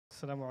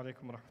Assalamu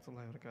alaikum wa rahmatullahi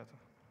wa barakatuh.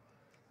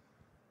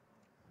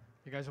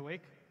 You guys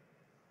awake?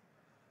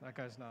 That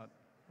guy's not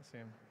the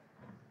same.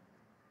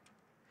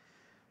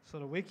 So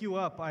to wake you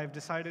up, I've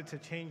decided to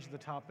change the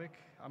topic.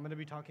 I'm going to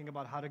be talking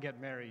about how to get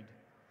married.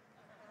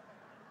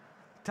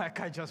 That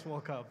guy just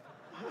woke up.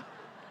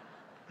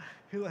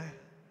 He's like,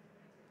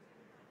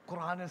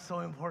 Quran is so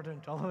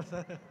important all of a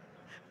sudden.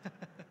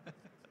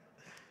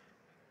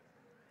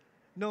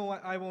 No,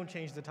 I won't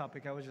change the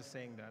topic. I was just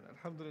saying that.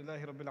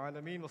 Alhamdulillahi Rabbil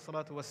Alameen wa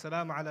salatu wa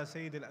salam ala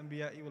Sayyid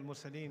al-Anbiya'i wal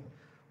Mursaleen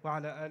wa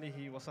ala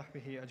alihi wa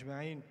sahbihi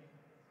ajma'een.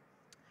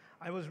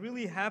 I was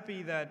really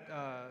happy that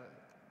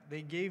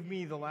they gave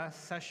me the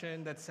last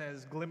session that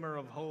says glimmer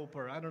of hope,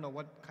 or I don't know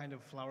what kind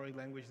of flowery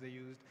language they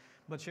used.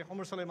 But Sheikh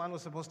Umar Sulaiman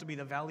was supposed to be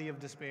the valley of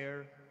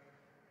despair.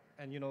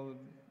 And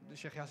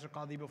Sheikh Yasir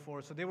Qadi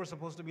before. So they were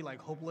supposed to be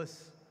like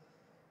hopeless.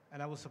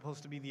 And I was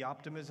supposed to be the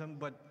optimism.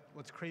 But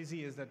what's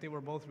crazy is that they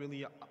were both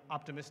really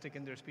optimistic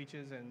in their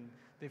speeches, and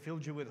they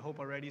filled you with hope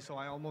already, so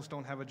I almost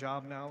don't have a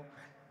job now.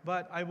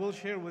 But I will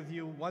share with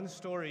you one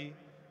story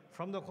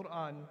from the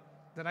Quran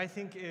that I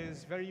think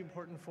is very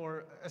important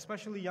for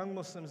especially young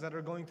Muslims that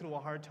are going through a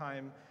hard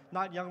time.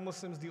 Not young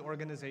Muslims, the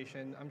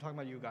organization, I'm talking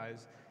about you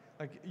guys,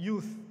 like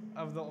youth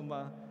of the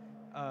Ummah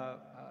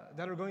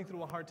that are going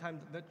through a hard time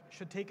that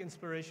should take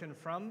inspiration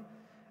from.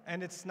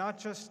 And it's not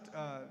just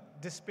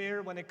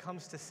despair when it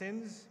comes to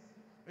sins,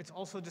 it's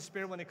also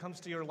despair when it comes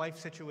to your life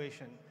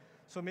situation.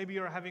 So maybe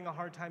you're having a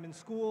hard time in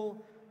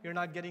school, you're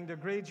not getting the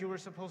grades you were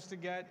supposed to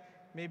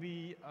get,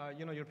 maybe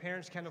your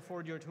parents can't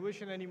afford your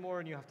tuition anymore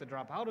and you have to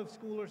drop out of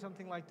school or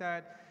something like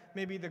that.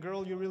 Maybe the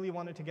girl you really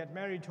wanted to get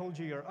married told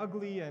you you're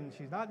ugly and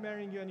she's not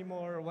marrying you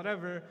anymore, or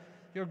whatever.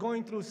 You're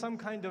going through some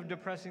kind of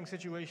depressing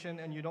situation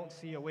and you don't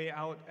see a way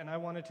out. And I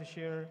wanted to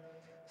share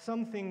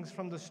some things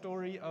from the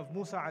story of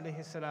Musa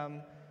alayhi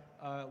salam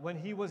when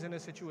he was in a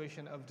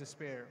situation of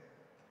despair.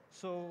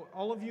 So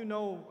all of you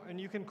know,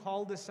 and you can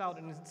call this out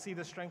and see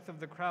the strength of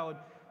the crowd,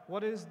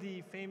 what is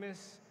the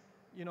famous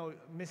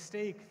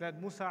mistake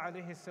that Musa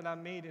alayhi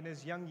salam made in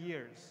his young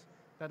years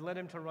that led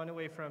him to run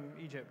away from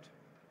Egypt?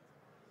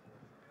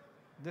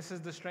 This is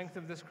the strength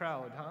of this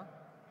crowd, huh?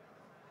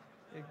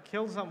 It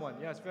killed someone.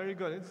 Yes, very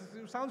good.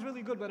 It sounds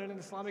really good, but in an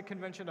Islamic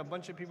convention, a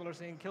bunch of people are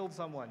saying killed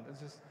someone.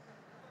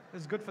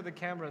 It's good for the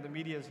camera, the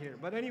media's here.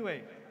 But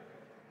anyway,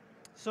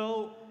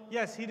 so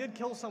yes, he did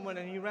kill someone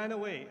and he ran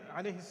away,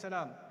 alayhi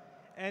salam.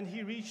 And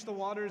he reached the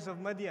waters of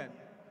Madian.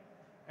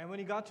 And when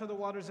he got to the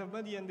waters of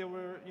Madian, there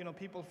were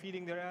people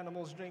feeding their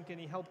animals drink, and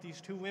he helped these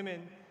two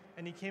women,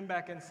 and he came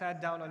back and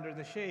sat down under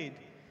the shade.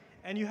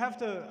 And you have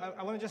to,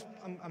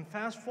 I'm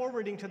fast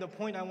forwarding to the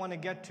point I want to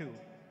get to.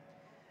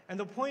 And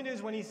the point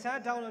is, when he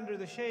sat down under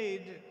the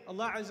shade,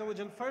 Allah Azza wa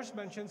Jal first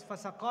mentions,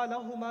 فَسَقَى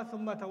لَهُمَا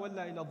ثُمَّ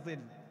تَوَلَّى إِلَى الظِّلِّ.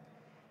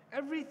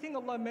 Everything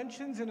Allah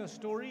mentions in a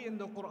story in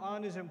the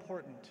Quran is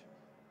important.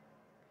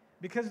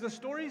 Because the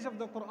stories of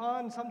the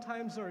Quran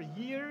sometimes are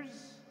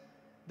years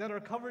that are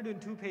covered in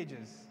 2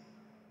 pages.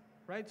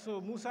 Right? So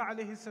Musa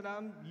alayhi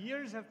salam,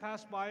 years have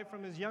passed by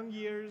from his young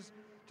years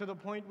to the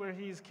point where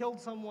he's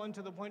killed someone,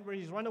 to the point where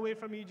he's run away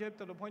from Egypt,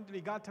 to the point that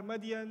he got to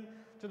Madian,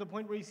 to the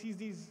point where he sees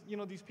these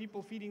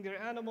people feeding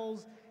their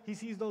animals, he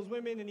sees those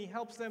women and he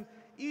helps them.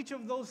 Each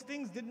of those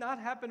things did not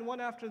happen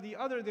one after the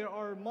other. There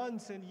are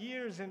months and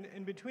years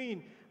in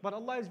between. But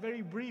Allah is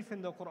very brief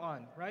in the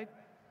Quran, right?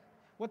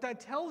 What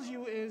that tells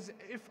you is,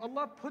 if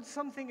Allah puts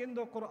something in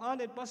the Quran,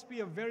 it must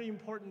be a very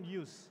important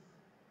use.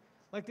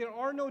 Like, there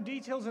are no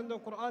details in the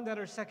Quran that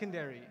are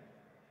secondary.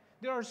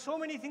 There are so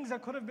many things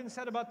that could have been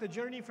said about the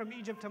journey from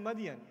Egypt to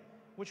Madian.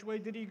 Which way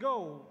did he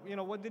go?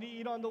 What did he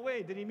eat on the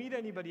way? Did he meet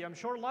anybody? I'm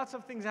sure lots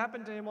of things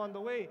happened to him on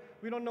the way.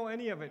 We don't know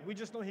any of it. We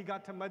just know he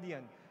got to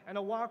Madian. And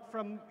a walk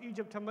from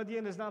Egypt to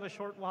Madian is not a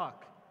short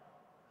walk.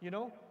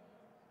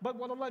 But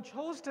what Allah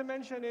chose to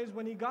mention is,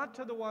 when he got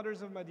to the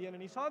waters of Madian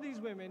and he saw these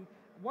women,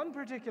 one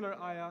particular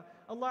ayah,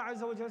 Allah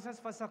Azza wa Jalla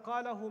says,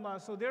 فَسَقَى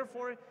لَهُمَا. So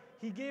therefore,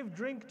 he gave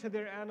drink to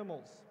their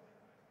animals.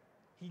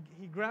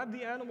 He grabbed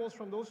the animals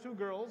from those 2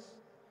 girls,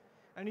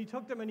 and he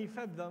took them and he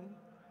fed them.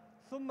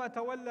 ثُمَّ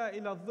تَوَلَّى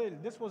إِلَى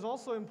الظِّلِّ. This was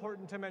also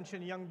important to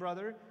mention, young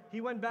brother.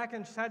 He went back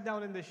and sat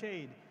down in the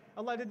shade.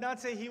 Allah did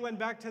not say he went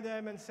back to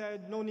them and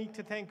said, no need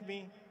to thank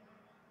me.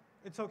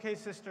 It's okay,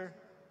 sister.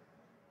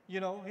 He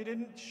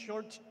didn't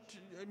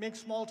make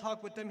small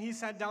talk with them. He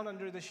sat down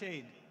under the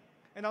shade.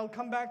 And I'll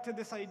come back to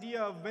this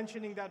idea of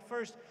mentioning that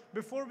first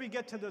before we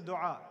get to the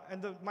dua.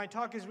 And my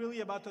talk is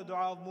really about the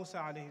dua of Musa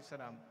alayhi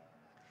salam.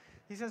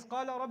 He says,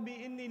 قَالَ رَبِّ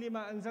إِنِّي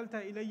لِمَا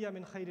أَنزَلْتَ إِلَيَّ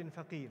مِنْ خَيْرٍ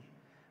فَقِيرٍ.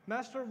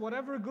 Master,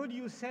 whatever good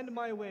you send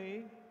my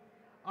way,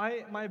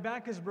 my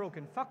back is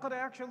broken. Faqr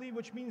actually,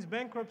 which means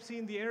bankruptcy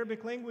in the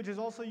Arabic language, is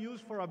also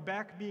used for a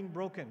back being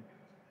broken.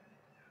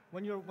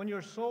 When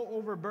you're so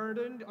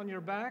overburdened on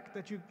your back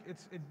that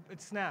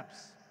it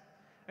snaps.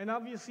 And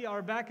obviously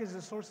our back is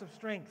a source of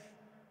strength,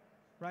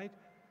 right?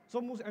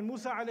 So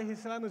Musa alayhi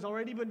salam has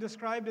already been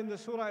described in the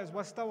surah as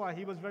wastawa.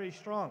 He was very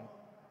strong.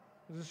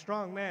 He was a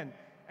strong man.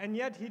 And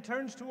yet he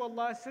turns to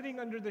Allah sitting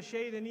under the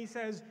shade and he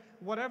says,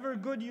 whatever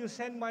good you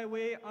send my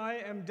way, I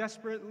am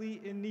desperately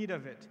in need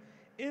of it.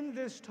 In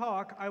this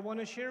talk, I want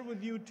to share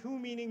with you two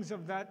meanings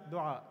of that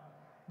dua.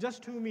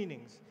 Just two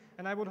meanings.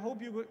 And I would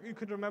hope you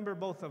could remember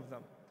both of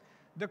them.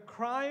 The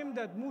crime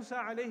that Musa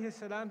alayhi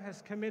salam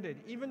has committed,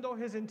 even though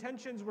his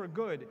intentions were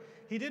good,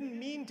 he didn't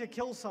mean to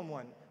kill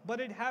someone, but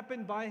it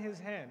happened by his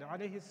hand,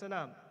 alayhi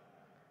salam.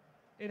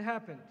 It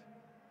happened.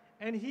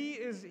 And he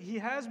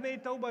has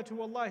made tawbah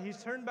to Allah,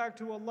 he's turned back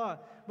to Allah.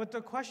 But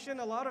the question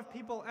a lot of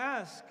people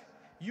ask,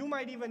 you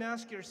might even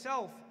ask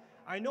yourself,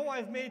 I know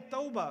I've made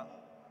tawbah.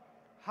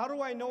 How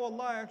do I know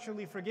Allah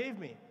actually forgave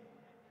me?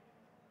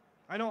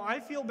 I know I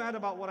feel bad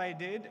about what I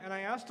did, and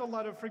I asked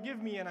Allah to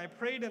forgive me, and I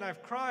prayed and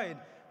I've cried.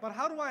 But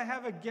how do I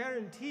have a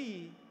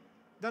guarantee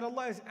that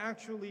Allah has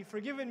actually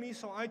forgiven me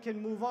so I can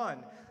move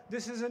on?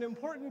 This is an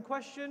important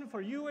question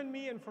for you and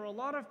me and for a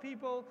lot of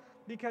people,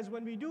 because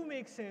when we do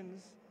make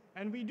sins,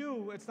 and we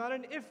do, it's not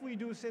an if we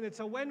do sin, it's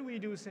a when we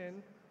do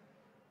sin,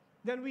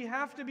 then we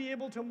have to be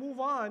able to move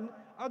on.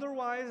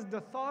 Otherwise,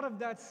 the thought of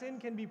that sin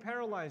can be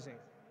paralyzing.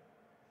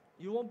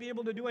 You won't be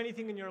able to do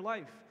anything in your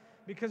life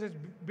because it's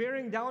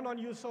bearing down on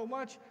you so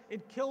much,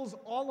 it kills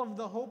all of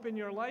the hope in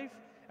your life.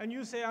 And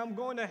you say, I'm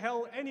going to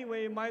hell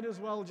anyway, might as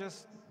well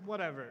just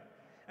whatever.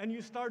 And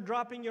you start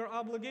dropping your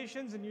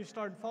obligations and you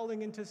start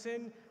falling into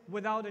sin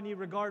without any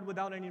regard,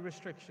 without any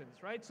restrictions,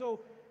 right?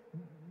 So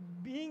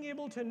being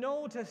able to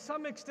know to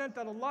some extent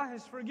that Allah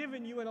has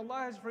forgiven you and Allah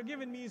has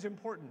forgiven me is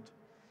important.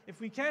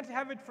 If we can't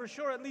have it for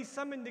sure, at least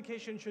some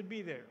indication should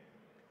be there.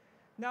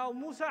 Now,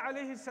 Musa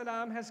alayhi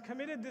salam has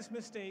committed this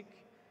mistake.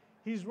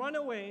 He's run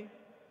away.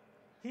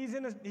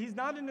 He's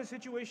not in a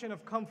situation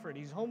of comfort.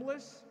 He's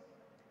homeless.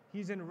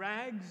 He's in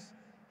rags.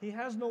 He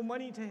has no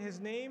money to his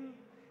name.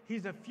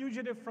 He's a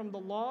fugitive from the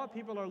law.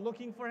 People are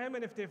looking for him,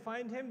 and if they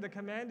find him, the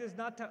command is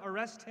not to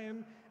arrest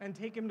him and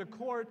take him to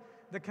court.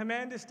 The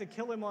command is to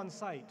kill him on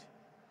sight.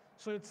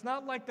 So it's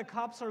not like the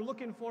cops are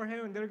looking for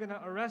him and they're going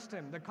to arrest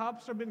him. The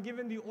cops have been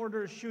given the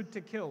order, shoot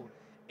to kill.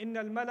 إِنَّ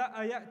الْمَلَأَ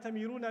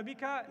يَأْتَمِرُونَ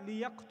بِكَ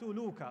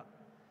لِيَقْتُلُوكَ.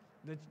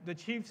 The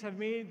chiefs have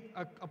made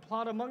a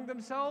plot among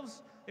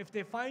themselves. If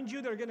they find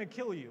you, they're going to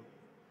kill you.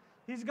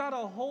 He's got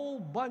a whole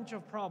bunch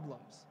of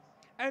problems.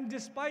 And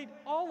despite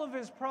all of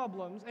his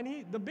problems,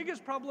 and the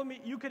biggest problem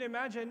you can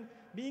imagine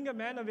being a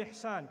man of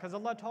ihsan, because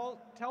Allah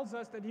tells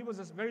us that he was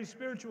a very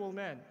spiritual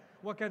man.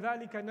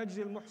 وَكَذَلِكَ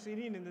نَجْزِي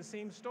الْمُحْسِنِينَ. In the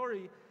same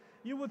story,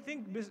 you would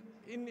think,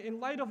 in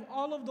light of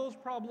all of those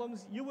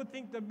problems, you would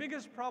think the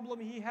biggest problem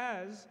he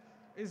has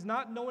is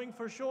not knowing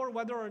for sure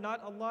whether or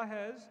not Allah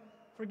has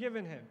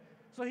forgiven him.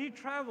 So he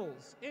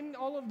travels in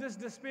all of this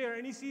despair,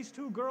 and he sees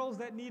two girls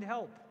that need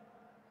help.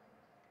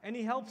 And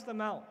he helps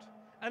them out.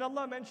 And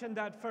Allah mentioned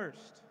that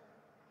first.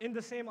 In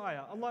the same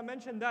ayah, Allah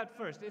mentioned that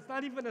first. It's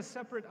not even a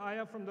separate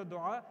ayah from the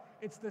dua,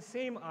 it's the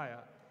same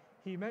ayah.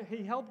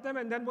 He helped them,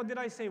 and then what did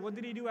I say? What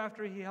did he do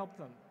after he helped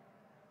them?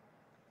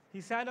 He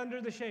sat under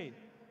the shade.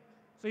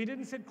 So he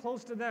didn't sit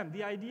close to them.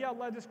 The idea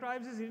Allah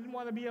describes is he didn't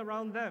want to be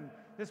around them.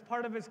 This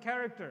part of his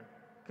character,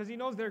 because he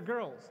knows they're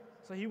girls.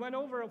 So he went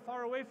over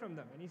far away from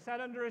them, and he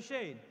sat under a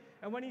shade.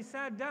 And when he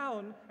sat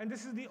down, and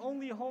this is the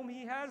only home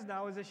he has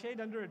now, is a shade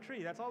under a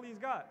tree. That's all he's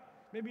got,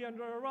 maybe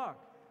under a rock.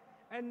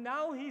 And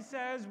now he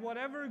says,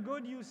 whatever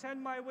good you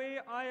send my way,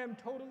 I am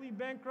totally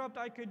bankrupt,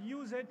 I could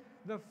use it.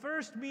 The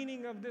first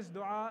meaning of this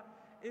dua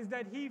is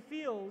that he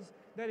feels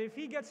that if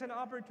he gets an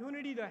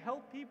opportunity to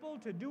help people,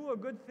 to do a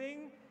good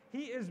thing,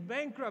 he is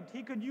bankrupt.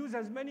 He could use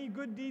as many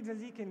good deeds as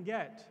he can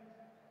get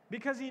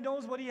because he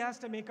knows what he has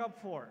to make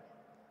up for.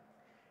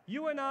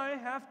 You and I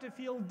have to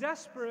feel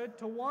desperate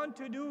to want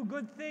to do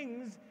good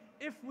things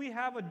if we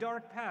have a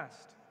dark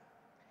past.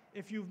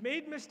 If you've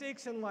made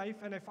mistakes in life,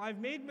 and if I've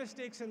made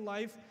mistakes in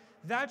life,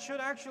 that should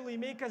actually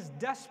make us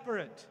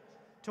desperate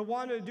to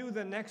want to do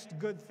the next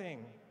good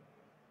thing.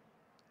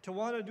 To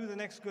want to do the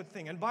next good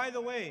thing. And by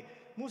the way,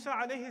 Musa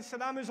alayhi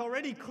salam is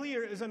already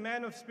clear as a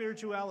man of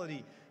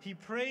spirituality. He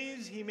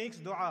prays, he makes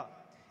dua.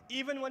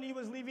 Even when he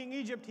was leaving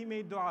Egypt, he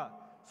made dua.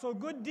 So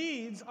good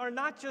deeds are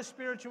not just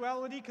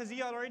spirituality, because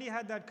he already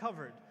had that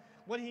covered.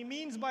 What he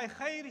means by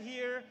khair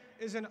here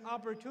is an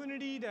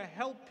opportunity to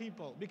help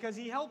people, because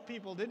he helped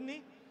people, didn't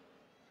he?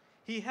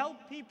 He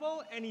helped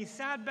people, and he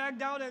sat back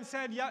down and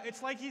said, yeah,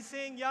 it's like he's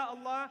saying, Ya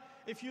Allah,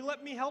 if you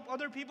let me help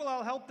other people,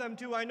 I'll help them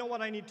too. I know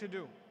what I need to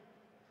do.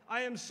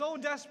 I am so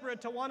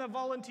desperate to want to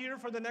volunteer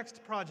for the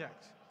next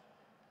project.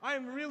 I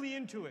am really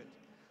into it.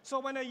 So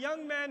when a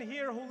young man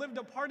here who lived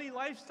a party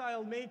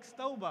lifestyle makes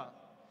tawbah,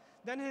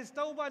 then his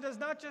tawbah does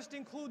not just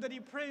include that he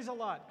prays a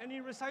lot, and he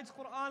recites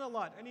Quran a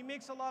lot, and he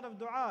makes a lot of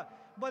dua,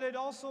 but it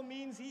also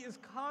means he is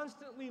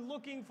constantly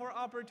looking for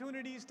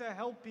opportunities to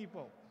help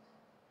people.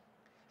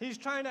 He's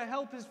trying to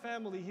help his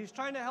family. He's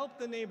trying to help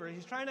the neighbor.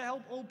 He's trying to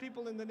help old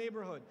people in the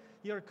neighborhood.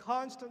 You're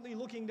constantly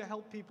looking to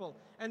help people.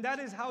 And that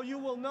is how you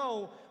will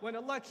know when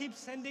Allah keeps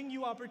sending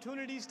you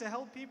opportunities to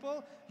help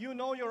people, you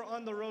know you're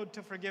on the road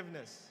to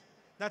forgiveness.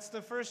 That's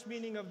the first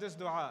meaning of this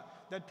dua.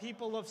 That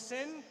people of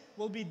sin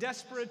will be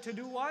desperate to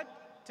do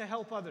what? To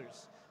help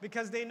others.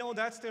 Because they know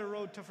that's their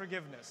road to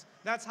forgiveness.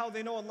 That's how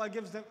they know Allah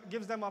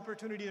gives them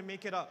opportunity to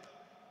make it up.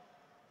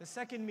 The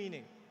second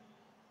meaning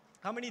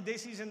How many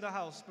desis in the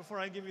house before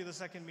I give you the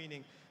second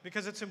meaning?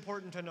 Because it's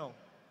important to know.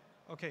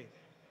 Okay.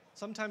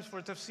 Sometimes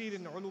for tafsir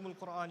in ulum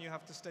al-Quran, you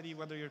have to study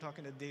whether you're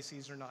talking to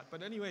desis or not.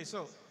 But anyway,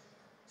 so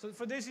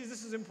for desis,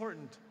 this is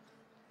important.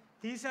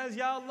 He says,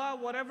 Ya Allah,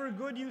 whatever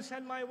good you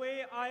send my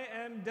way, I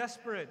am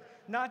desperate.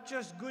 Not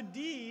just good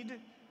deed,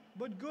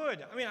 but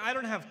good. I mean, I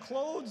don't have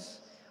clothes.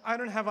 I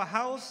don't have a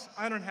house.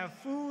 I don't have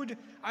food.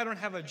 I don't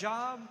have a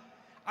job.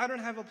 I don't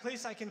have a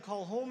place I can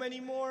call home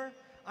anymore.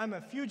 I'm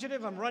a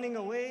fugitive. I'm running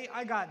away.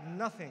 I got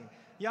nothing.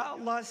 Ya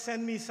Allah,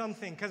 send me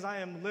something because I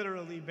am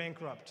literally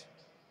bankrupt.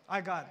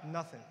 I got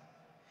nothing.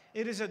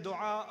 It is a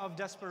dua of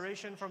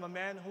desperation from a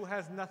man who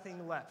has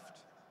nothing left.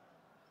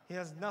 He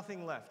has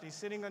nothing left. He's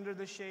sitting under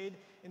the shade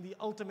in the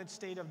ultimate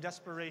state of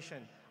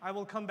desperation. I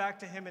will come back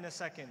to him in a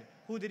second.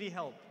 Who did he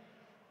help?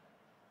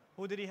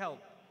 Who did he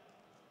help?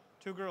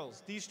 Two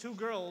girls. These two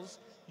girls,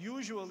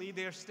 usually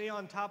they stay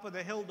on top of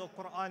the hill, the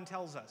Quran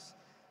tells us.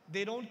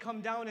 They don't come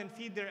down and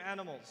feed their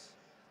animals.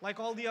 Like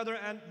all the other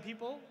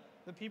people,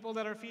 the people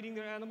that are feeding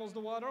their animals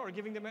the water or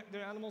giving them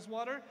their animals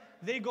water,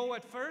 they go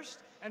at first,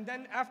 and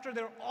then after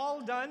they're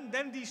all done,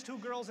 then these two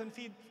girls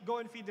go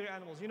and feed their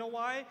animals. You know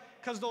why?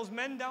 Because those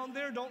men down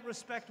there don't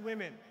respect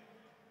women.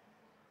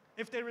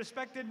 If they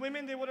respected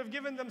women, they would have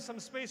given them some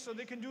space so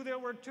they can do their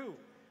work too.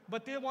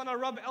 But they want to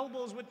rub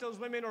elbows with those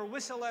women or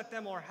whistle at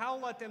them or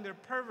howl at them. They're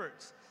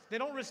perverts. They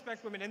don't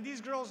respect women. And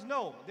these girls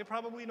know. They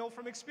probably know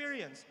from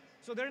experience.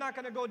 So they're not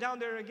going to go down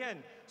there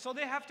again. So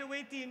they have to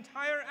wait the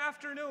entire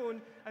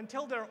afternoon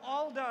until they're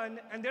all done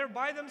and they're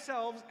by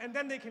themselves, and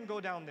then they can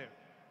go down there.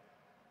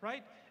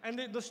 Right?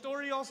 And the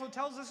story also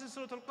tells us in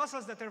Surah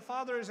Al-Qasas that their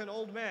father is an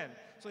old man,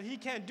 so he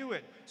can't do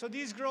it. So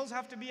these girls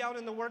have to be out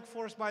in the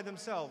workforce by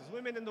themselves.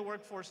 Women in the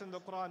workforce in the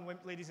Quran,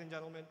 ladies and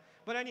gentlemen.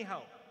 But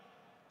anyhow,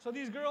 so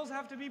these girls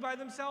have to be by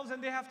themselves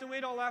and they have to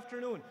wait all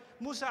afternoon.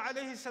 Musa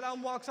alayhi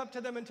salam walks up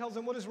to them and tells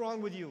them, what is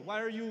wrong with you? Why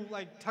are you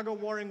like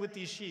tug-of-warring with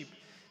these sheep?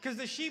 Because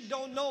the sheep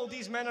don't know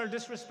these men are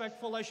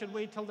disrespectful. I should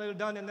wait till they're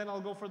done and then I'll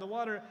go for the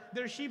water.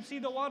 Their sheep see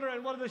the water,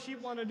 and what do the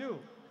sheep want to do?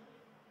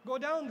 Go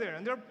down there,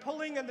 and they're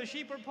pulling and the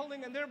sheep are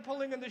pulling and they're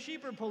pulling and the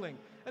sheep are pulling.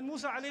 And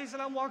Musa alayhi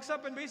salam walks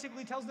up and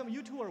basically tells them,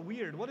 you two are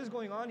weird. What is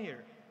going on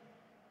here?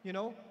 You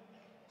know?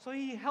 So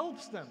he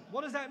helps them.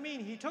 What does that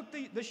mean? He took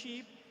the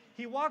sheep,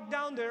 he walked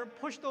down there,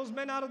 pushed those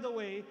men out of the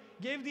way,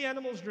 gave the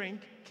animals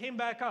drink, came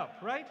back up,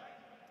 right?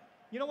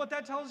 You know what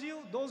that tells you?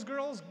 Those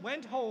girls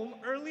went home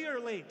early or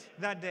late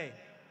that day.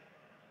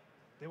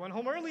 They went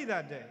home early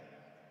that day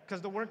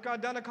because the work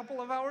got done a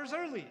couple of hours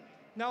early.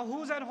 Now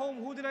who's at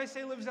home? Who did I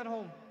say lives at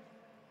home?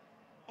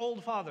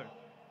 Old father.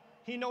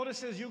 He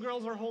notices you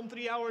girls are home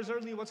 3 hours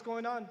early. What's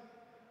going on?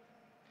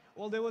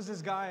 Well, there was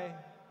this guy.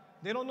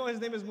 They don't know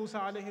his name is Musa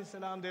alayhi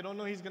salam. They don't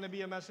know he's going to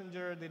be a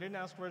messenger. They didn't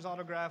ask for his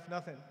autograph,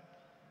 nothing.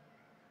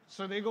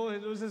 So they go,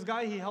 there was this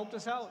guy, he helped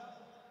us out.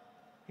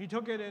 He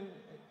took it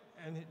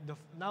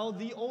now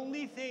the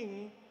only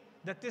thing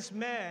that this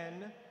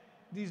man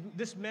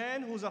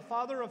who's a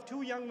father of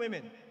two young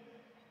women,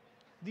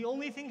 the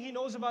only thing he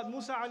knows about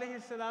Musa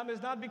alayhi salam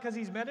is not because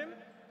he's met him,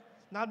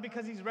 not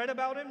because he's read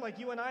about him like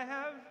you and I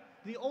have.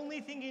 The only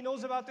thing he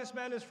knows about this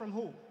man is from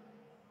who?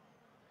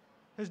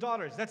 His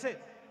daughters. That's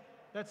it.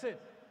 That's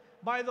it.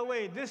 By the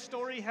way, this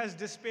story has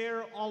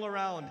despair all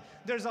around.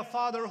 There's a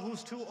father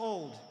who's too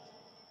old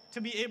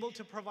to be able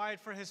to provide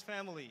for his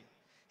family.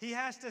 He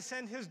has to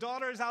send his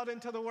daughters out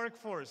into the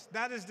workforce.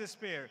 That is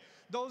despair.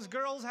 Those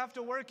girls have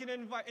to work in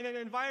an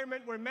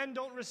environment where men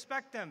don't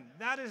respect them.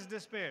 That is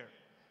despair.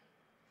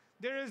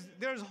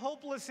 There's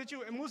hopeless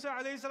situation. Musa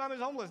alayhi salam is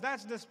homeless.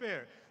 That's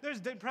despair. There's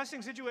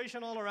depressing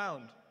situation all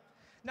around.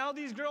 Now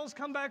these girls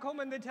come back home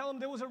and they tell him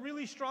there was a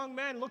really strong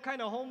man, looked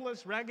kind of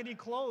homeless, raggedy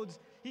clothes.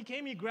 He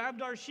came, he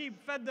grabbed our sheep,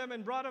 fed them,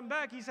 and brought them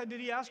back. He said, did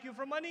he ask you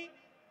for money?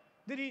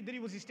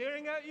 Was he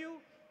staring at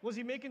you? Was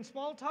he making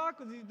small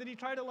talk? Did he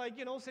try to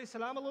say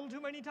salam a little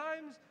too many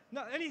times?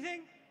 No,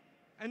 anything?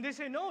 And they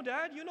say, no,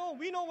 Dad,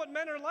 we know what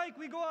men are like.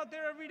 We go out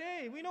there every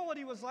day. We know what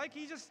he was like.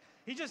 He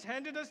just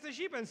handed us the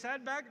sheep and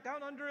sat back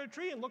down under a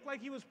tree and looked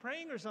like he was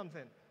praying or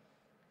something.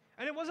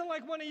 And it wasn't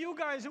like one of you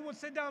guys who would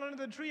sit down under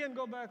the tree and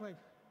go back like,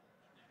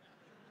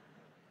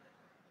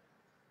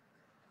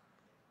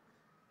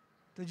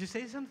 did you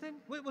say something?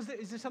 Wait,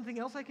 is there something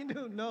else I can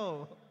do?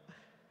 No.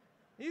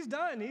 He's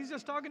done. He's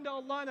just talking to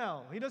Allah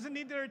now. He doesn't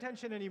need their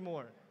attention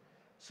anymore.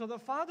 So the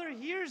father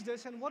hears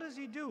this, and what does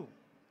he do?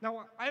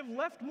 Now, I've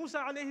left Musa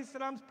alayhi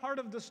salam's part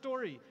of the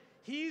story.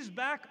 He's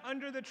back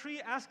under the tree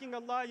asking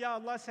Allah, Ya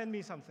Allah, send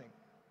me something.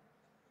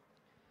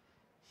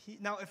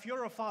 Now, if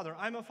you're a father,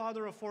 I'm a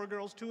father of 4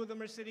 girls, 2 of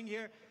them are sitting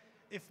here.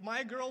 If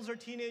my girls are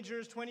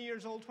teenagers, 20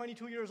 years old,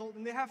 22 years old,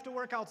 and they have to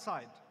work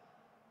outside,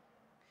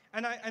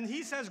 and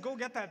he says, go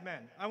get that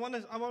man. I want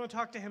to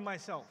talk to him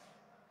myself.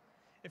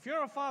 If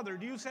you're a father,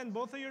 do you send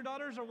both of your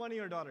daughters or one of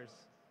your daughters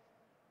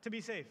to be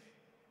safe?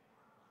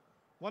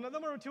 One of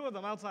them or 2 of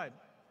them outside?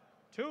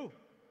 2.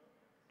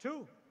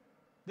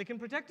 They can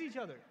protect each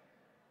other.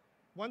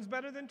 One's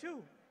better than 2.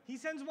 He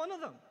sends one of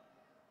them.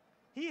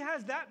 He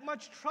has that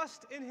much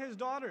trust in his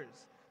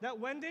daughters that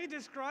when they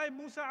describe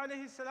Musa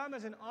alayhi salam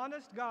as an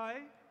honest guy,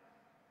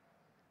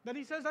 That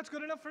he says, that's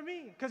good enough for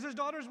me. Because his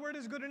daughter's word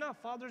is good enough.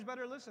 Fathers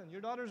better listen.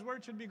 Your daughter's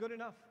word should be good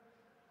enough.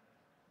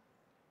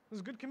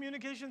 There's good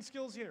communication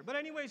skills here. But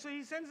anyway, so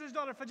he sends his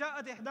daughter,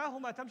 فَجَاءَتْ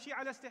إِحْدَاهُمَا تَمْشِي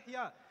عَلَى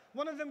اسْتِحْيَاءٍ.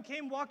 One of them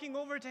came walking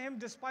over to him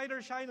despite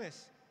her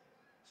shyness.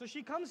 So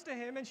she comes to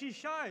him and she's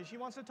shy. She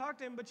wants to talk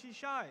to him, but she's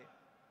shy.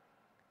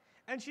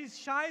 And she's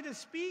shy to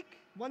speak.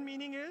 One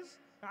meaning is,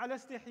 عَلَى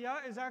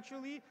اسْتِحْيَاء is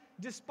actually,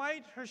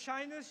 despite her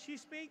shyness, she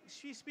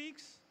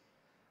speaks.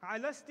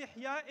 عَلَى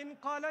اسْتِحْيَاءٍ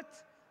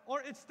قَالَتْ,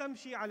 or it's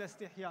تَمْشِي عَلَى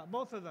اسْتِحْيَاء.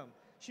 Both of them.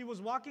 She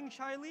was walking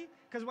shyly,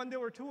 because when there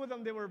were two of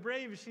them, they were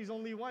brave. She's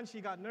only one,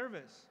 she got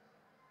nervous.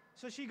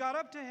 So she got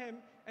up to him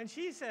and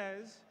she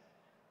says,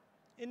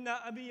 Inna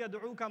abi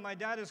yad'uka, my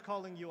dad is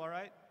calling you, all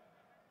right?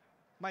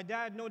 My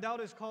dad no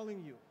doubt is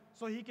calling you,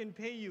 so he can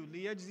pay you.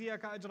 لِيَجْزِيَكَ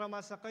أَجْرَ مَا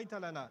سَقَيْتَ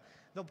لَنَا.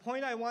 The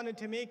point I wanted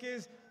to make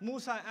is,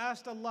 Musa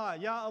asked Allah,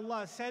 Ya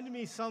Allah, send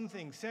me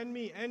something, send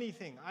me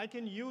anything, I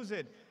can use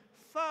it.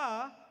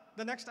 Fa,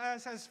 the next ayah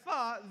says,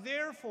 Fa,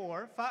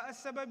 therefore, Fa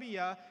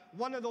as-sababiyya,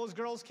 one of those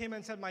girls came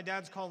and said, my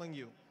dad's calling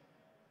you.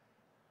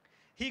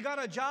 He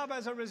got a job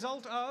as a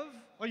result of,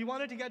 or he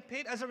wanted to get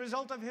paid as a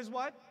result of his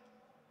what?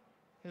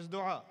 His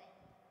dua.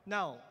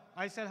 Now,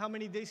 I said how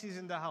many desis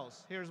in the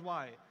house. Here's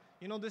why.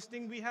 You know this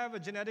thing we have, a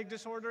genetic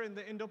disorder in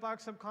the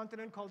Indo-Pak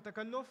subcontinent called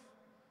takalluf?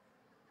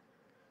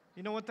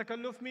 You know what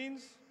takalluf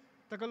means?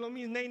 Takalluf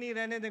means, nahi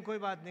rehne de, koi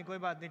baat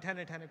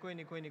nahi, thane, koi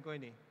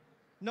nahi.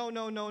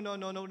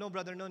 No,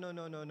 brother,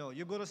 no.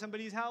 You go to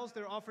somebody's house,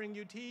 they're offering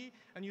you tea,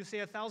 and you say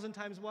 1,000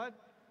 times what?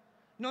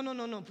 No,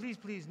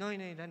 please, no,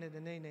 nahi,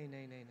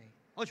 nahi.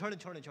 Oh, chhod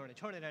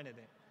rehne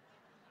de.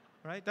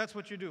 Right? That's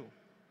what you do.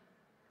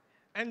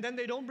 And then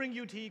they don't bring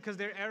you tea because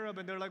they're Arab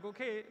and they're like,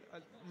 okay,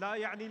 la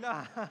ya'ni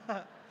la.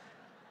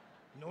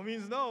 No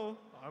means no,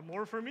 or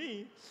more for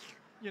me,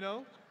 you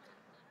know?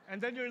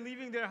 And then you're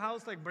leaving their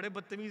house like, bade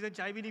badtameez hai,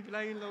 chai bhi nahi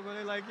pilai in logon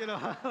ne, like, you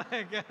know,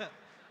 like.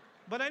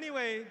 But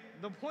anyway,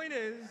 the point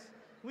is,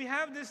 we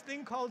have this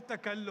thing called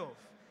takalluf.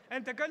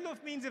 And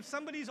takalluf means if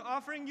somebody's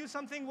offering you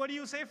something, what do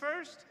you say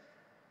first?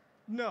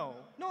 No,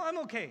 I'm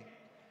okay.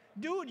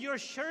 Dude, your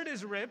shirt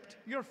is ripped,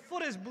 your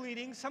foot is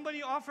bleeding,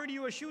 somebody offered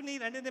you a shoe, nahi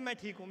rehne de, main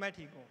theek hu.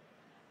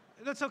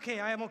 That's okay,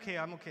 I'm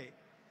okay.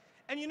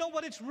 And you know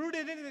what it's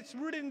rooted in? It's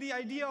rooted in the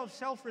idea of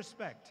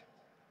self-respect.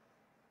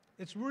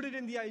 It's rooted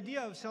in the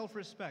idea of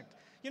self-respect.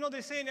 You know,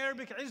 they say in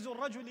Arabic, عِزُّ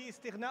الرَّجُلِ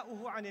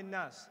إِسْتِغْنَاؤُهُ عَنِ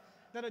النَّاسِ,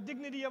 that a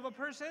dignity of a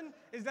person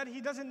is that he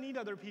doesn't need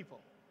other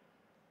people.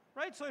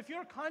 Right? So if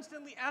you're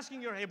constantly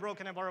asking hey bro,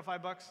 can I borrow $5?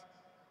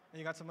 And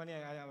you got some money,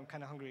 I'm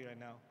kind of hungry right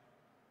now.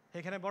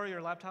 Hey, can I borrow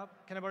your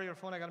laptop? Can I borrow your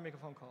phone? I gotta make a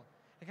phone call.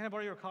 Hey, can I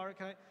borrow your car?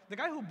 The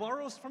guy who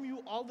borrows from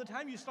you all the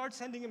time, you start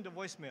sending him to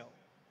voicemail.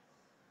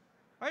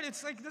 Right?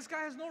 It's like this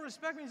guy has no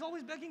respect, he's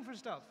always begging for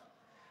stuff.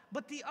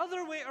 But the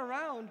other way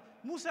around,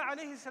 Musa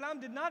alayhi salam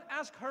did not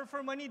ask her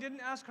for money, didn't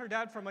ask her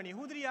dad for money.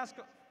 Who did he ask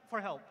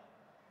for help?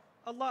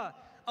 Allah.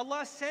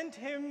 Allah sent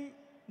him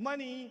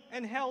money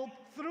and help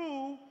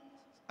through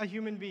a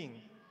human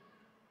being.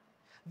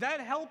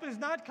 That help is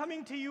not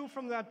coming to you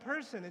from that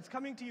person, it's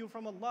coming to you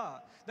from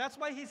Allah. That's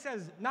why he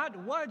says, not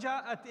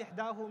وَجَاءَتْ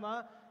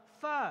إِحْدَاهُمَا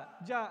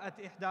فَجَاءَتْ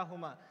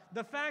إِحْدَاهُمَا.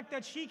 The fact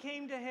that she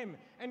came to him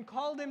and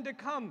called him to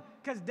come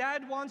because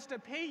dad wants to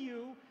pay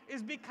you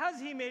is because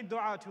he made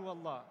dua to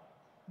Allah.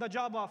 The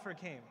job offer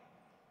came.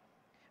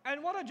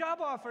 And what a job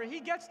offer. He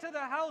gets to the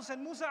house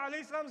and Musa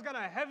alayhi salam's got a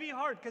heavy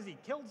heart because he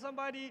killed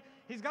somebody.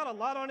 He's got a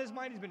lot on his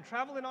mind. He's been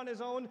traveling on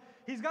his own.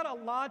 He's got a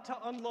lot to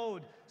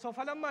unload. So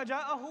فَلَمَّا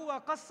جَاءَهُ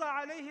وَقَصَّ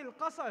عَلَيْهِ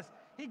الْقَصَصِ.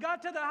 He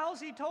got to the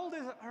house, he told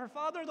her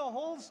father the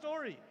whole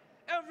story.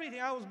 Everything.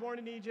 I was born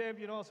in Egypt,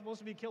 you know, I was supposed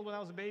to be killed when I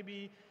was a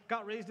baby,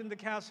 got raised in the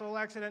castle,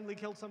 accidentally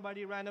killed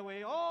somebody, ran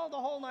away, oh, the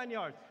whole 9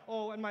 yards.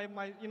 Oh, and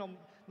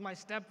my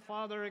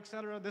stepfather,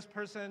 etc., this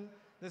person,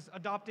 this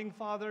adopting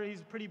father,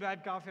 he's a pretty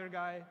bad kafir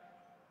guy.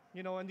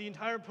 You know, and the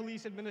entire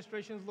police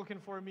administration is looking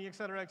for me,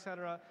 etc.,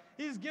 etc.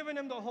 He's given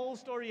him the whole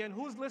story, and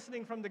who's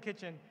listening from the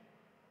kitchen?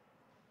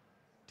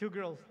 Two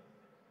girls.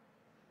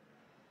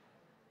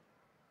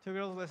 Two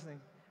girls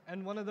listening.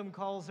 And one of them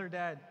calls her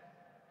dad.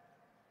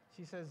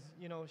 She says,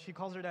 you know, she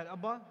calls her dad,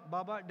 Abba,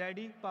 Baba,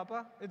 Daddy,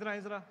 Papa,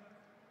 Idra,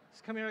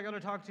 just come here, I gotta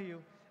talk to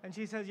you. And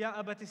she says, Ya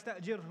abati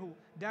istajirhu,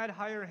 Dad,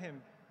 hire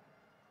him.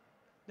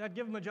 Dad,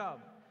 give him a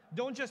job.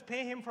 Don't just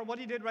pay him for what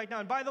he did right now.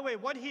 And by the way,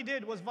 what he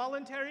did was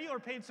voluntary or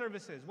paid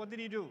services. What did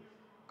he do?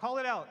 Call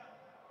it out.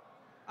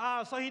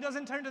 So he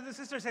doesn't turn to the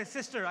sister and say,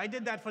 sister, I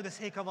did that for the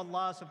sake of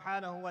Allah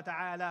subhanahu wa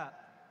ta'ala.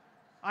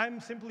 I'm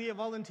simply a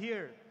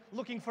volunteer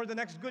looking for the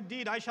next good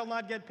deed. I shall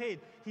not get paid.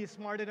 He is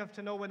smart enough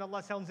to know when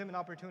Allah sends him an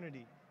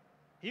opportunity.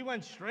 He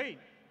went straight.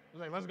 He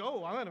was like, let's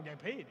go, I'm gonna get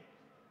paid.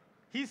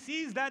 He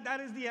sees that that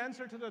is the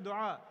answer to the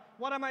dua.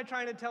 What am I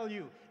trying to tell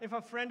you? If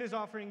a friend is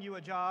offering you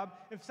a job,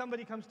 if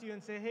somebody comes to you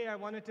and say, hey,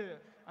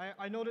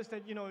 I noticed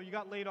that, you know, you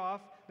got laid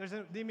off,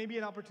 there may be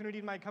an opportunity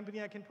in my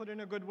company, I can put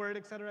in a good word,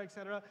 etc.,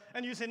 etc.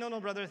 And you say, no,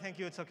 brother, thank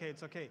you, it's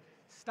okay.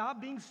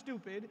 Stop being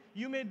stupid.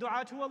 You made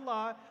dua to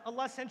Allah,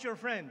 Allah sent your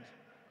friend.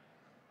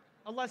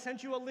 Allah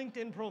sent you a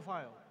LinkedIn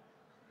profile.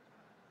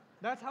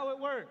 That's how it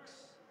works.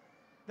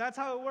 That's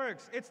how it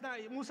works. It's not,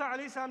 Musa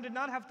alayhi salam did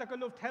not have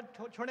takalluf,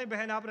 chhode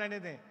behen aap rehne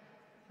dein.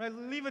 Right?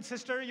 Leave it,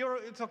 sister,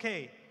 it's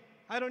okay.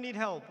 I don't need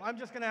help. I'm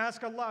just going to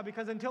ask Allah,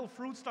 because until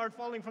fruits start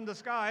falling from the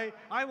sky,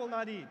 I will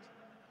not eat.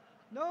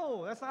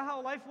 No, that's not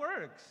how life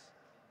works.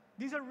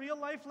 These are real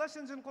life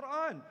lessons in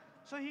Quran.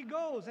 So he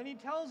goes and he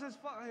tells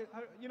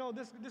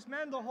this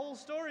man the whole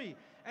story.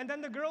 And then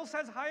the girl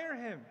says, hire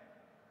him.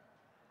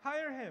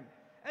 Hire him.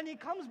 And he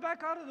comes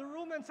back out of the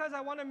room and says,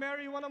 I want to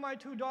marry one of my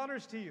 2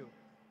 daughters to you.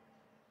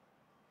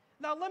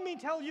 Now let me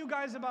tell you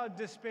guys about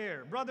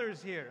despair.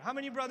 Brothers here. How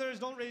many brothers?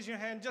 Don't raise your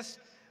hand. Just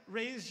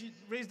raise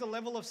the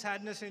level of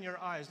sadness in your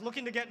eyes.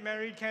 Looking to get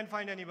married, can't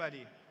find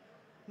anybody.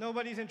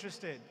 Nobody's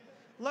interested.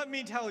 Let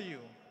me tell you,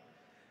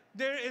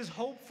 there is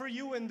hope for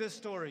you in this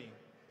story.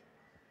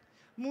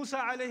 Musa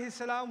alayhi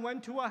salam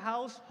went to a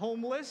house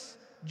homeless,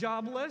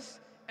 jobless,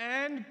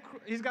 and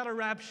he's got a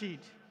rap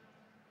sheet.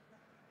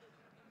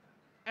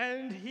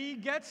 And he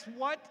gets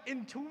what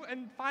in 2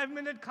 and 5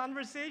 minute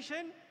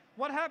conversation?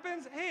 What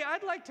happens? Hey,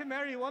 I'd like to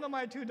marry one of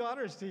my 2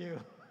 daughters to you.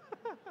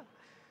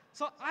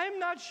 So I'm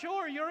not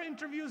sure your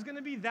interview is going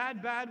to be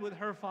that bad with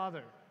her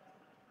father.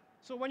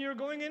 So when you're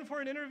going in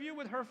for an interview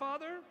with her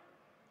father,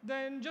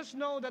 then just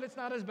know that it's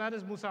not as bad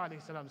as Musa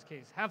alayhi salam's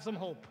case. Have some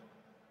hope.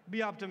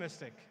 Be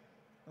optimistic.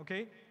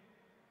 Okay?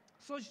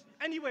 So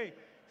anyway,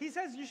 he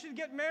says you should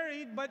get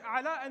married, but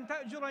ala an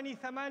ta'jurani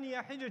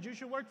thamaniya hijaj, you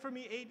should work for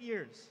me 8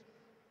 years.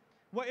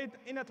 Wa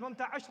in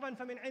atmamta ashran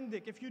famin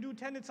indik. If you do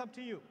 10, it's up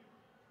to you.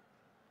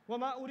 Wa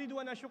ma uridu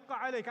an ashqa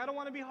alayk. I don't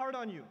want to be hard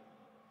on you.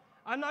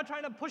 I'm not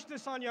trying to push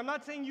this on you. I'm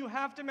not saying you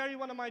have to marry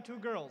one of my 2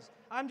 girls.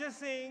 I'm just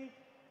saying,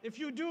 if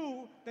you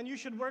do, then you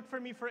should work for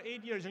me for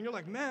 8 years. And you're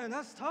like, man,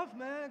 that's tough,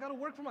 man. I got to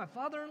work for my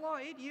father-in-law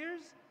 8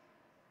 years?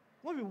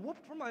 Want to be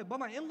whooped by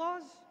my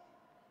in-laws?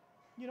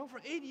 For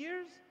 8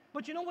 years?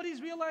 But you know what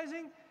he's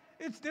realizing?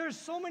 There's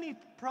so many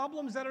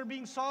problems that are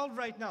being solved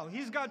right now.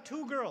 He's got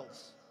 2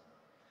 girls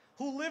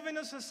who live in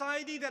a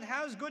society that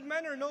has good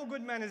men or no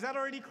good men. Is that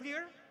already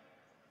clear?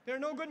 There are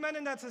no good men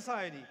in that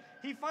society.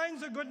 He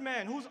finds a good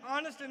man who's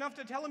honest enough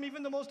to tell him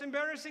even the most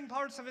embarrassing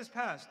parts of his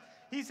past.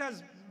 He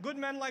says, good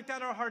men like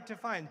that are hard to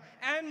find.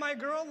 And my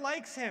girl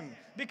likes him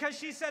because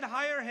she said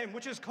hire him,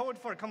 which is code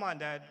for, come on,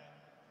 Dad.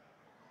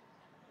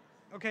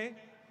 Okay?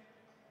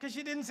 Because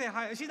she didn't say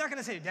hire. She's not going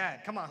to say,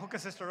 Dad, come on, hook a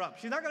sister up.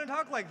 She's not going to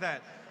talk like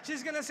that.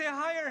 She's going to say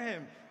hire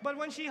him. But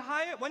when he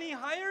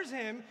hires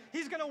him,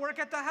 he's going to work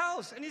at the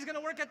house. And he's going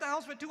to work at the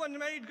house with 2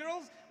 unmarried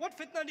girls. What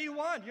fitna do you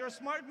want? You're a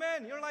smart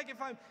man. You're like,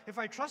 if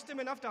I trust him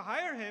enough to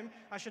hire him,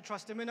 I should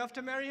trust him enough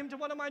to marry him to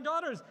one of my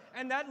daughters.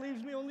 And that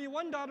leaves me only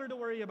 1 daughter to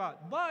worry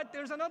about. But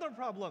there's another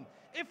problem.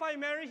 If I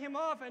marry him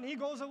off and he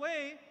goes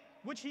away,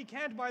 which he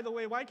can't, by the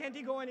way, why can't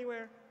he go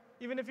anywhere?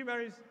 Even if he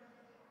marries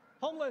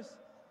homeless.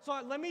 So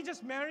let me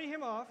just marry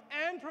him off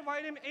and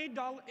provide him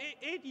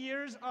 8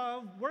 years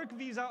of work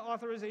visa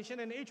authorization,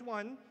 an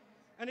H1,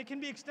 and it can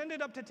be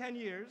extended up to 10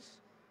 years.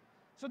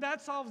 So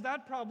that solves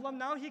that problem.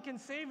 Now he can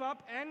save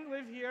up and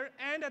live here,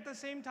 and at the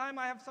same time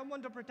I have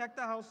someone to protect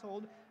the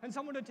household and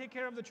someone to take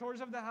care of the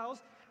chores of the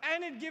house,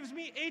 and it gives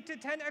me 8 to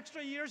 10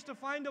 extra years to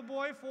find a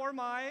boy for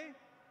my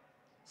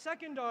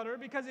 2nd daughter,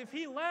 because if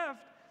he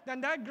left, then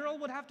that girl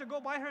would have to go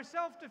by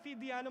herself to feed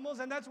the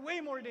animals, and that's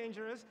way more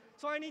dangerous.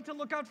 So I need to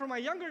look out for my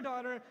younger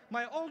daughter,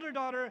 my older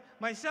daughter,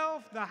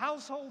 myself, the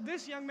household.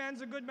 This young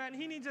man's a good man.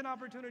 He needs an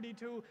opportunity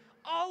too.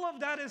 All of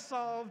that is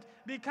solved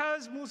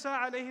because Musa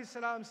alayhi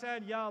salam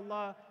said, Ya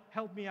Allah,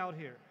 help me out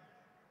here.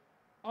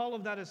 All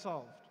of that is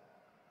solved.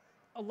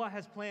 Allah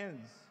has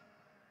plans.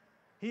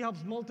 He helps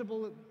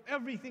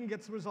everything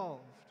gets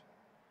resolved.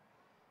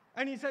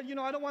 And he said,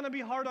 I don't want to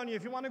be hard on you.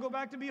 If you want to go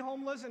back to be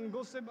homeless and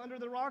go sit under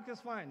the rock, that's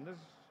fine.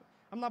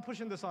 I'm not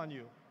pushing this on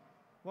you.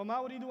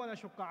 وَمَا أُرِيدُ أَنْ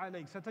أَشُقَّ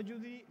عَلَيْكَ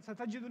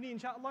سَتَجِدُنِي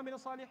إِنْ شَاءَ اللَّهِ مِنَ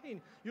الصَّالِحِينَ.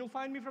 You'll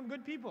find me from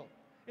good people.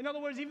 In other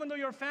words, even though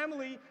you're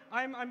family,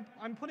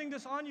 I'm putting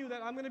this on you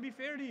that I'm going to be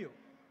fair to you.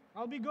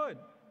 I'll be good.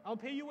 I'll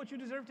pay you what you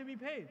deserve to be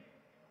paid.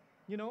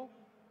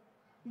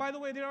 By the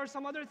way, there are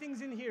some other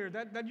things in here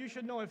that you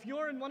should know. If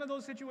you're in one of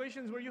those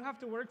situations where you have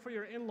to work for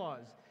your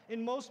in-laws,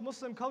 in most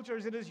Muslim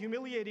cultures, it is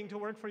humiliating to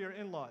work for your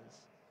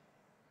in-laws.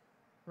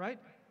 Right?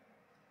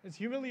 It's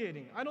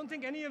humiliating. I don't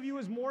think any of you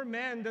is more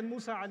man than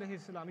Musa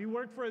alayhi salam. He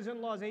worked for his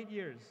in-laws 8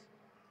 years.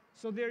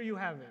 So there you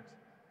have it.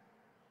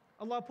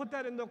 Allah put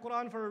that in the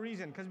Quran for a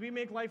reason, because we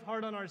make life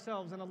hard on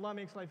ourselves and Allah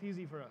makes life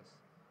easy for us.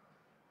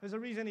 There's a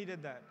reason He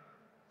did that.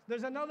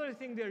 There's another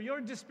thing there. You're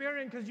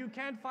despairing because you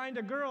can't find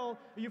a girl.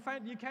 You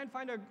can't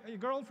find a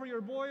girl for your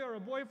boy or a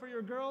boy for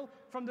your girl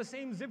from the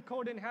same zip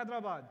code in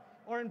Hyderabad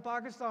or in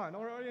Pakistan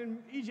or in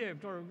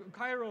Egypt or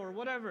Cairo or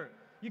whatever.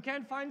 You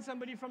can't find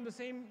somebody from the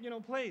same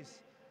place.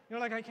 You're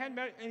like, I can't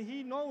marry. And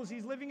he knows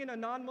he's living in a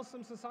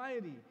non-Muslim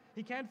society.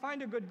 He can't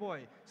find a good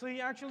boy. So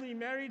he actually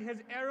married his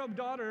Arab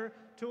daughter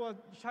to a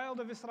child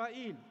of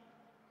Israel.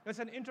 That's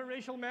an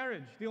interracial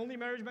marriage. The only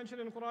marriage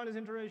mentioned in the Quran is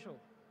interracial.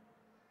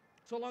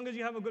 So long as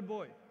you have a good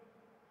boy.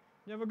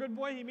 You have a good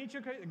boy, he meets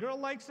your the girl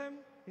likes him,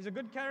 he's a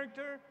good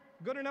character,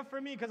 good enough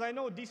for me, because I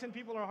know decent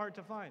people are hard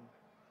to find.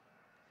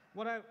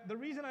 The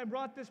reason I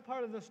brought this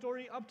part of the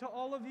story up to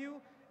all of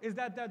you is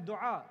that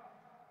dua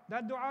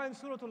in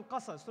Surah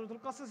Al-Qasas. Surah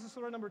Al-Qasas is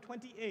surah number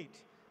 28.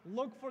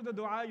 Look for the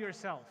dua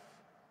yourself.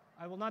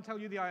 I will not tell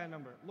you the ayah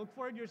number. Look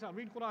for it yourself.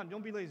 Read Quran,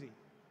 don't be lazy.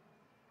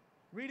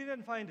 Read it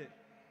and find it.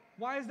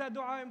 Why is that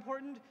dua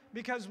important?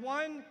 Because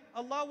one,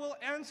 Allah will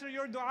answer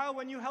your dua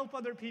when you help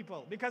other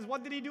people. Because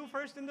what did He do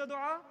first in the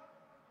dua?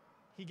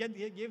 He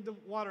gave the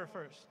water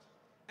first.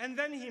 And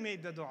then He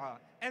made the dua.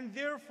 And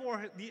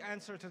therefore the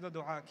answer to the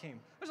dua came.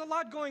 There's a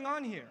lot going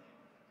on here.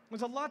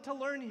 There's a lot to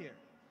learn here.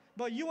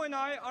 But you and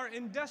I are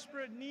in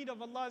desperate need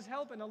of Allah's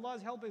help, and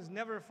Allah's help is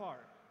never far.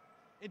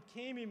 It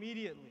came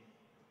immediately.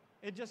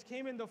 It just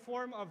came in the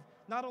form of,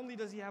 not only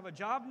does he have a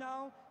job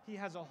now, he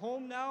has a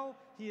home now,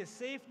 he is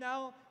safe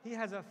now, he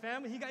has a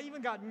family,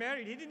 even got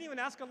married. He didn't even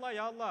ask Allah,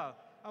 Ya Allah,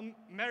 I'm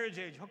marriage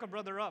age, hook a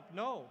brother up.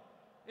 No.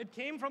 It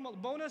came from a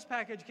bonus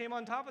package, came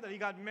on top of that. He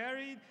got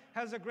married,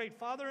 has a great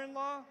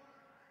father-in-law.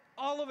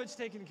 All of it's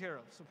taken care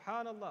of,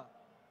 subhanallah.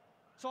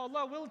 So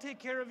Allah will take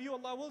care of you,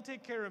 Allah will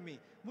take care of me.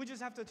 We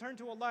just have to turn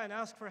to Allah and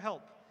ask for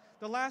help.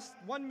 The last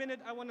 1 minute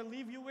I want to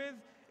leave you with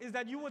is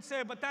that you would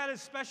say, but that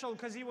is special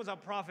because he was a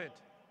prophet.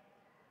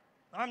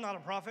 I'm not a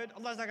prophet.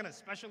 Allah's not going to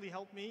specially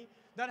help me.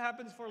 That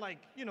happens for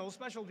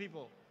special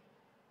people.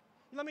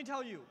 Let me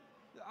tell you,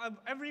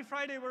 every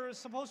Friday we're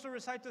supposed to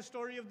recite the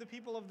story of the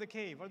people of the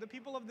cave. Are the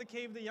people of the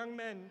cave, the young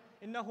men,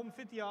 innahum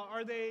fitya,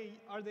 are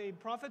they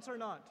prophets or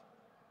not?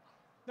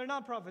 They're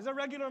not prophets. They're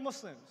regular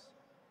Muslims.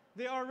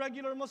 They are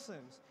regular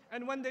Muslims.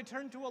 And when they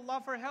turned to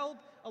Allah for help,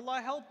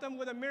 Allah helped them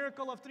with a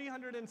miracle of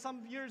 300 and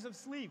some years of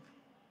sleep.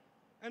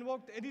 And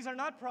these are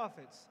not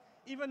prophets.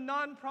 Even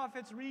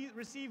non-prophets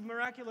receive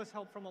miraculous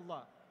help from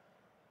Allah.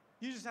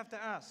 You just have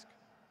to ask.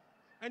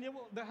 And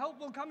the help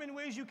will come in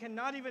ways you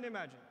cannot even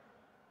imagine.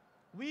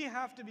 We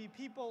have to be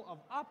people of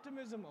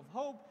optimism, of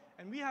hope,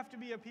 and we have to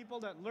be a people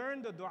that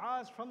learn the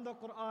du'as from the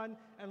Quran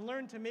and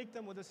learn to make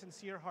them with a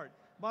sincere heart.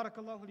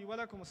 Barakallahu li wa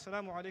lakum.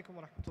 Assalamu alaikum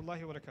wa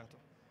rahmatullahi wa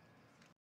barakatuh.